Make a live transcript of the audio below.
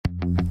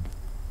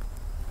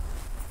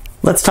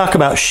Let's talk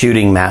about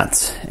shooting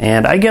mats.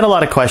 And I get a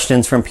lot of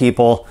questions from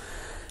people,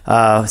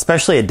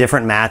 especially at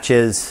different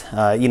matches,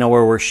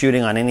 where we're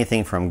shooting on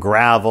anything from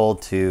gravel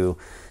to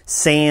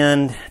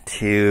sand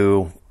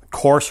to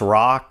coarse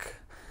rock,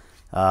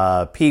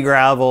 pea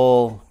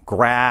gravel,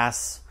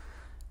 grass,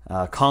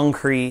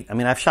 concrete. I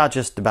mean, I've shot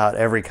just about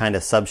every kind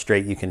of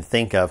substrate you can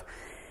think of.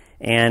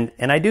 And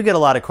I do get a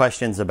lot of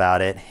questions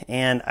about it.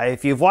 And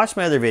if you've watched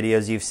my other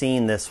videos, you've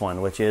seen this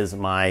one, which is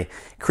my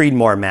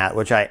Creedmoor mat,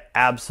 which I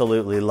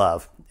absolutely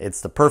love.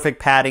 It's the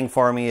perfect padding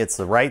for me. It's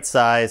the right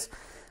size.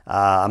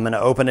 I'm going to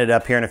open it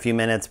up here in a few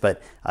minutes,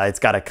 but it's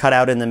got a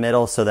cutout in the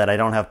middle so that I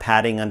don't have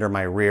padding under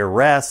my rear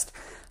rest.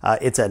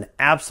 It's an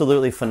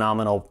absolutely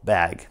phenomenal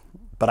bag.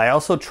 But I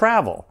also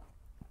travel.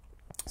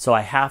 So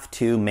I have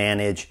to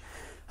manage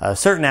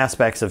certain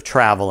aspects of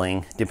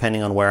traveling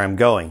depending on where I'm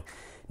going.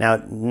 Now,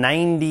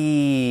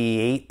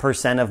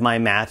 98% of my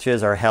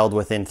matches are held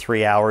within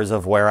 3 hours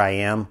of where I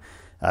am,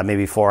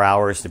 maybe 4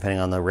 hours, depending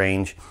on the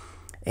range.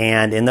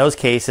 And in those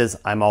cases,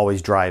 I'm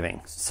always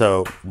driving.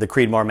 So the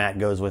Creedmoor mat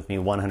goes with me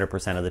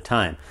 100% of the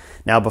time.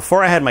 Now,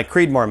 before I had my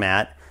Creedmoor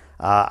mat,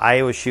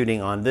 I was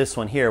shooting on this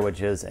one here,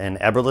 which is an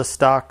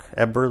Eberlestock,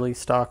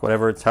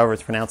 however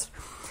it's pronounced.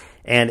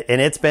 And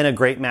it's been a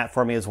great mat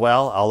for me as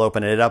well. I'll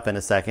open it up in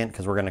a second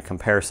because we're going to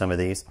compare some of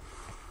these.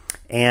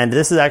 And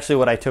this is actually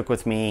what I took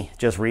with me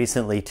just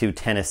recently to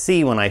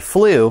Tennessee when I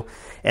flew.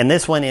 And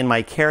this one in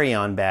my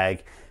carry-on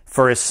bag,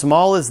 for as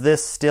small as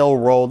this still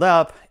rolled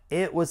up,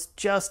 it was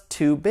just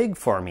too big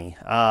for me.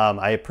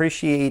 I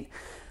appreciate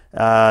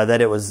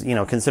that it was,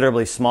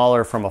 considerably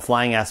smaller from a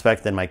flying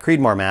aspect than my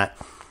Creedmoor mat,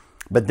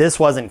 but this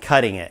wasn't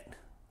cutting it.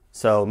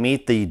 So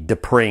meet the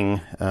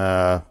D'Pring,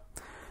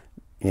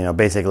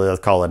 basically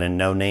let's call it a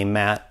no-name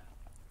mat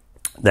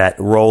that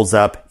rolls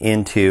up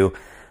into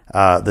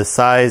the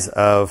size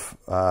of,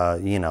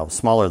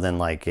 smaller than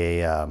like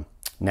a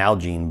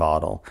Nalgene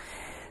bottle.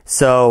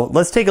 So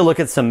let's take a look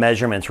at some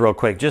measurements real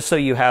quick, just so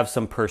you have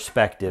some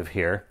perspective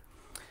here.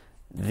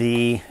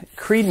 The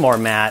Creedmoor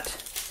mat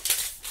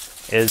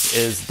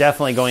is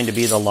definitely going to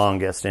be the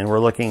longest, and we're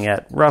looking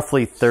at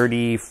roughly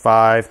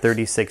 35,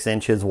 36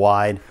 inches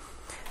wide.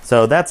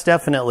 So that's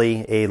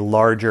definitely a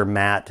larger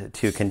mat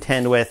to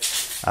contend with.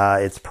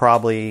 It's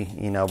probably,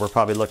 we're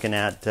probably looking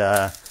at,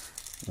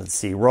 let's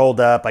see,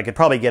 rolled up. I could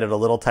probably get it a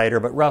little tighter,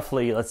 but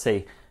roughly, let's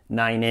say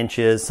 9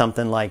 inches,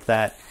 something like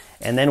that.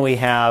 And then we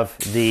have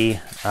the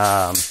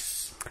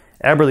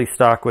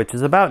Eberlestock, which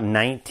is about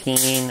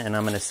 19, and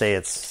I'm going to say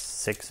it's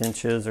 6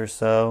 inches or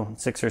so,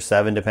 6 or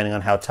 7, depending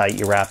on how tight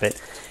you wrap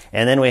it.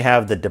 And then we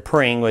have the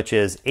D'Pring, which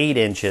is 8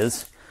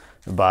 inches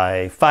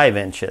by 5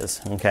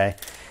 inches, okay?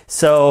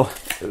 So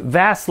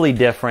vastly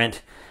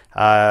different.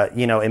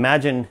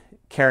 Imagine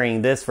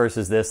carrying this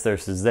versus this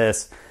versus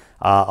this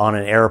on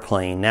an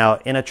airplane. Now,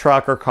 in a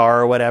truck or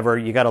car or whatever,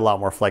 you got a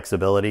lot more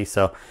flexibility.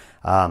 So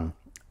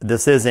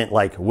this isn't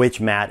like which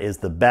mat is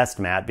the best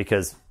mat,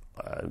 because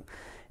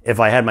if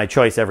I had my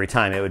choice every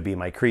time, it would be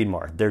my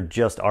Creedmoor. There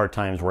just are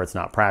times where it's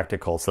not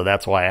practical, so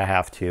that's why I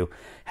have to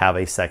have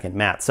a second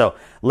mat. So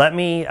let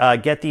me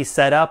get these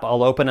set up.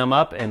 I'll open them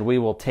up and we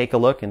will take a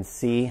look and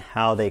see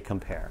how they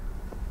compare.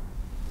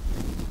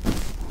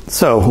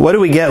 So what do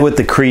we get with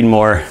the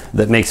Creedmoor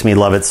that makes me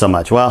love it so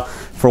much? Well,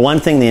 for one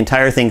thing, the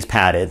entire thing's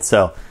padded.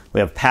 So we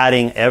have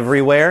padding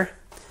everywhere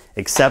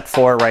except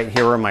for right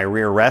here where my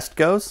rear rest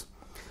goes.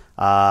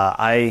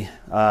 I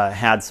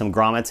had some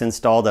grommets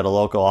installed at a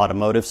local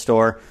automotive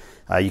store.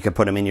 You can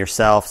put them in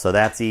yourself, so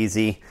that's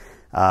easy.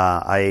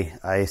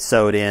 I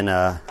sewed in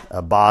a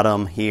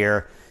bottom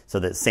here so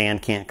that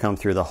sand can't come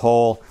through the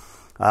hole.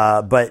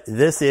 But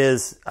this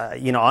is,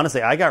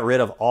 honestly, I got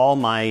rid of all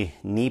my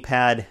knee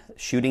pad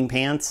shooting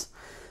pants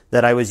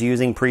that I was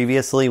using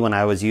previously when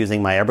I was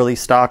using my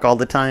Eberlestock all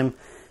the time,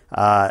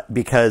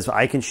 because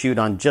I can shoot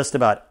on just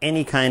about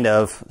any kind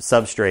of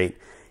substrate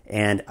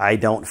and I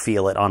don't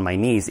feel it on my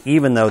knees,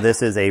 even though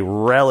this is a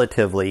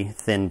relatively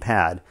thin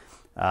pad.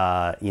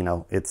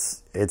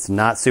 It's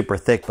not super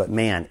thick, but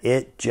man,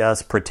 it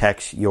just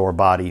protects your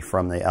body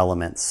from the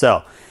elements.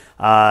 So,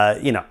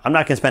 I'm not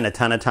going to spend a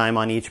ton of time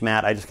on each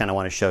mat. I just kind of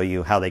want to show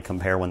you how they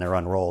compare when they're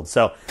unrolled.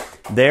 So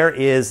there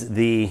is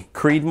the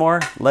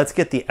Creedmoor. Let's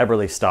get the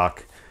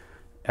Eberlestock.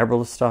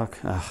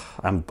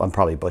 I'm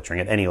probably butchering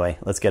it. Anyway,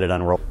 let's get it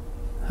unrolled.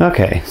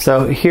 Okay,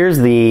 so here's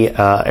the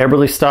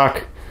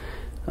Eberlestock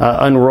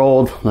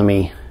unrolled. Let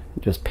me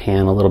just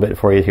pan a little bit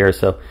for you here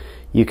so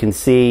you can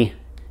see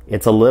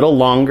it's a little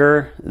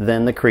longer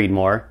than the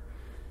Creedmoor,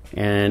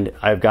 and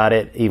I've got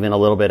it even a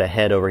little bit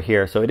ahead over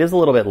here. So it is a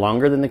little bit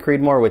longer than the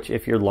Creedmoor, which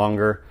if you're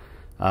longer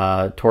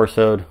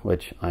torsoed,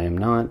 which I am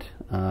not,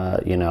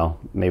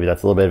 maybe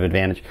that's a little bit of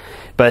advantage.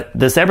 But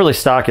this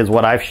Eberlestock is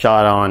what I've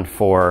shot on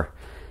for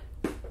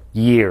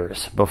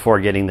years before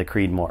getting the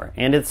Creedmoor,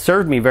 and it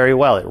served me very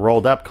well. It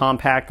rolled up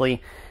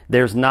compactly.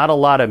 There's not a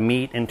lot of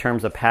meat in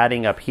terms of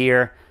padding up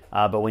here,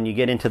 but when you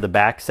get into the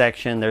back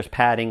section, there's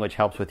padding, which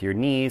helps with your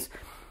knees.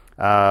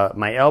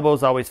 My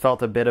elbows always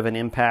felt a bit of an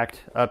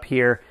impact up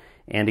here,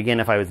 And again,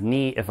 if I was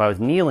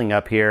kneeling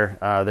up here,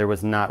 there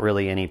was not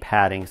really any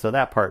padding, so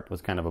that part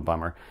was kind of a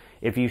bummer.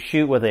 If you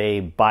shoot with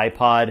a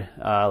bipod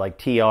like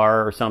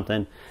TR or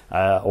something,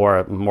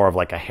 or more of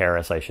like a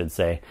Harris, I should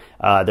say,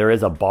 there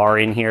is a bar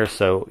in here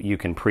so you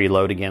can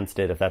preload against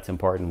it if that's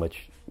important,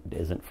 which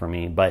isn't for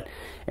me.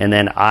 And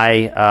then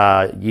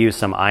I use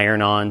some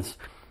iron-ons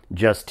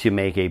just to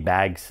make a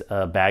bag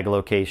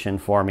location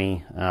for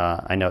me.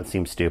 I know it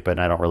seems stupid,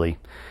 I don't really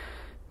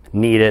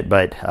need it,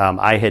 but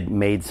I had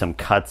made some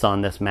cuts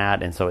on this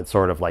mat, and so it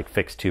sort of like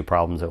fixed two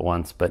problems at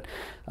once, but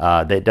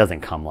it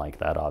doesn't come like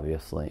that,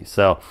 obviously.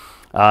 So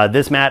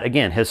this mat,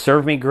 again, has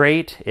served me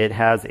great. It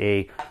has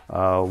a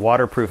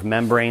waterproof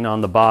membrane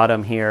on the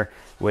bottom here,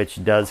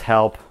 which does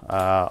help,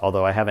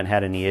 although I haven't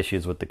had any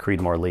issues with the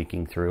Creedmoor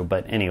leaking through.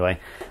 But anyway,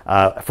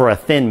 for a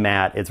thin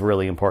mat, it's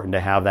really important to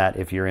have that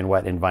if you're in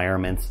wet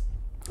environments.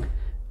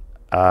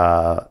 You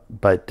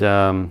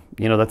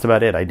know, that's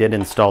about it. I did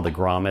install the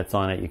grommets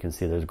on it. You can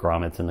see there's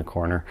grommets in the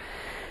corner.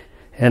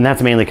 And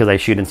that's mainly because I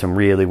shoot in some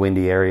really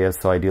windy areas,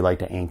 so I do like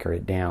to anchor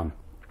it down.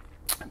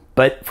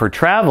 But for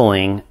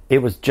traveling, it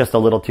was just a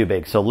little too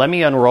big. So let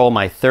me unroll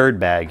my third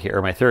bag here,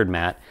 or my third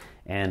mat,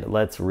 and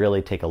let's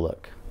really take a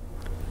look.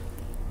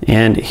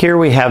 And here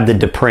we have the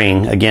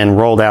D'Pring, again,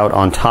 rolled out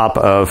on top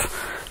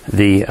of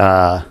the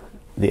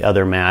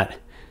other mat.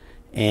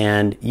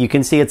 And you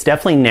can see it's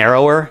definitely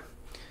narrower,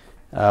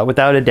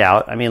 without a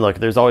doubt. I mean, look,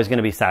 there's always going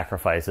to be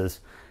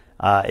sacrifices.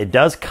 It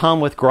does come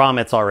with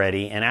grommets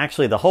already, and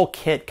actually the whole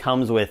kit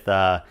comes with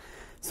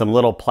some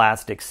little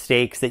plastic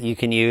stakes that you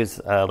can use,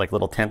 like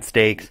little tent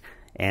stakes,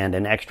 and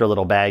an extra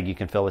little bag you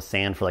can fill with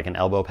sand for like an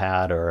elbow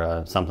pad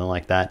or something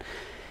like that.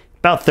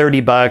 About 30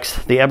 bucks.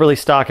 The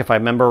Eberlestock, if I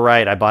remember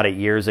right, I bought it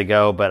years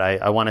ago, but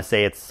I want to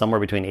say it's somewhere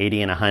between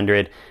 80 and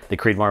 100. The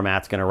Creedmoor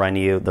mat's going to run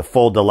you, the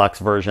full deluxe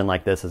version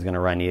like this is going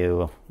to run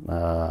you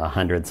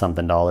 $100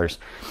 something.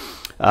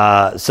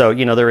 So,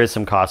 you know, there is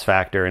some cost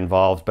factor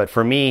involved, but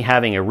for me,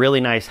 having a really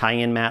nice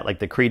high-end mat like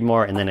the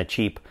Creedmoor and then a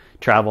cheap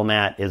travel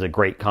mat is a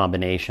great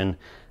combination.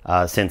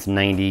 Since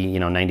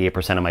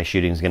 98% of my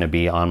shooting is going to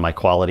be on my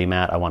quality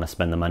mat, I want to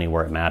spend the money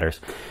where it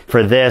matters.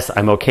 For this,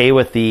 I'm okay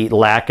with the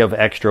lack of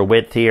extra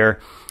width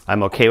here.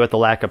 I'm okay with the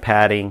lack of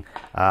padding.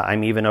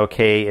 I'm even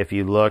okay, if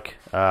you look,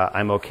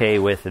 I'm okay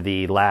with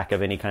the lack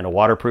of any kind of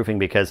waterproofing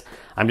because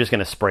I'm just going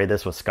to spray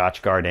this with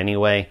Scotchgard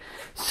anyway.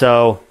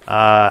 So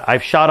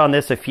I've shot on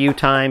this a few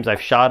times.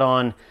 I've shot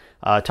on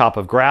top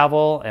of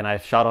gravel, and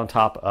I've shot on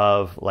top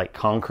of like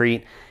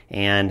concrete,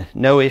 and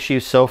no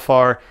issues so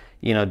far.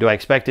 You know, do I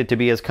expect it to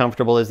be as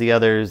comfortable as the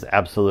others?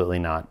 Absolutely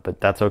not,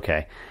 but that's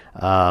okay.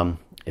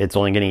 It's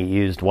only going to get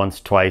used once,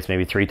 twice,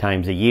 maybe 3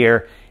 times a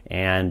year.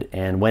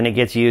 And when it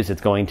gets used,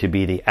 it's going to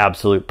be the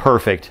absolute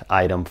perfect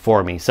item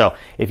for me. So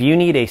if you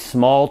need a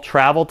small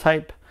travel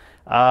type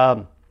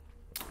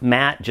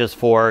mat just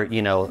for,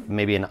 you know,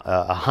 maybe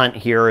a hunt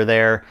here or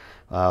there,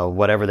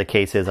 whatever the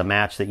case is, a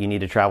match that you need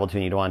to travel to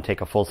and you don't want to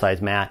take a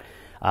full-size mat,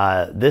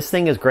 this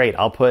thing is great.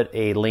 I'll put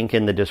a link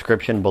in the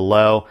description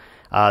below.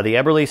 The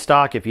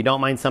Eberlestock, if you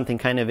don't mind something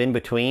kind of in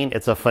between,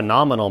 it's a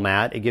phenomenal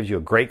mat. It gives you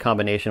a great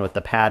combination with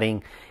the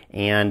padding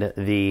and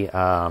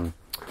the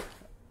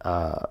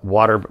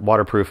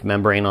waterproof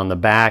membrane on the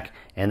back.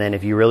 And then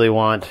if you really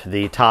want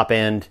the top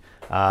end,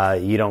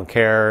 you don't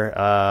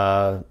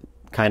care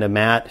kind of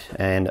mat,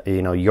 and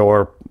you know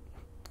your,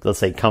 let's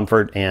say,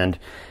 comfort and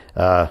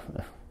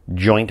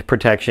joint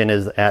protection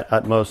is at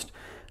utmost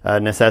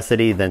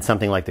necessity, then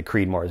something like the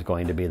Creedmoor is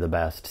going to be the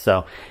best.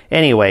 So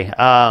anyway,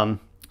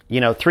 you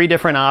know, 3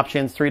 different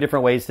options, 3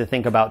 different ways to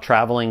think about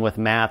traveling with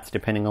mats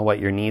depending on what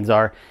your needs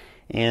are.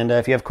 And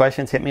if you have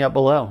questions, hit me up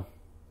below.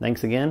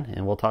 Thanks again,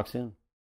 and we'll talk soon.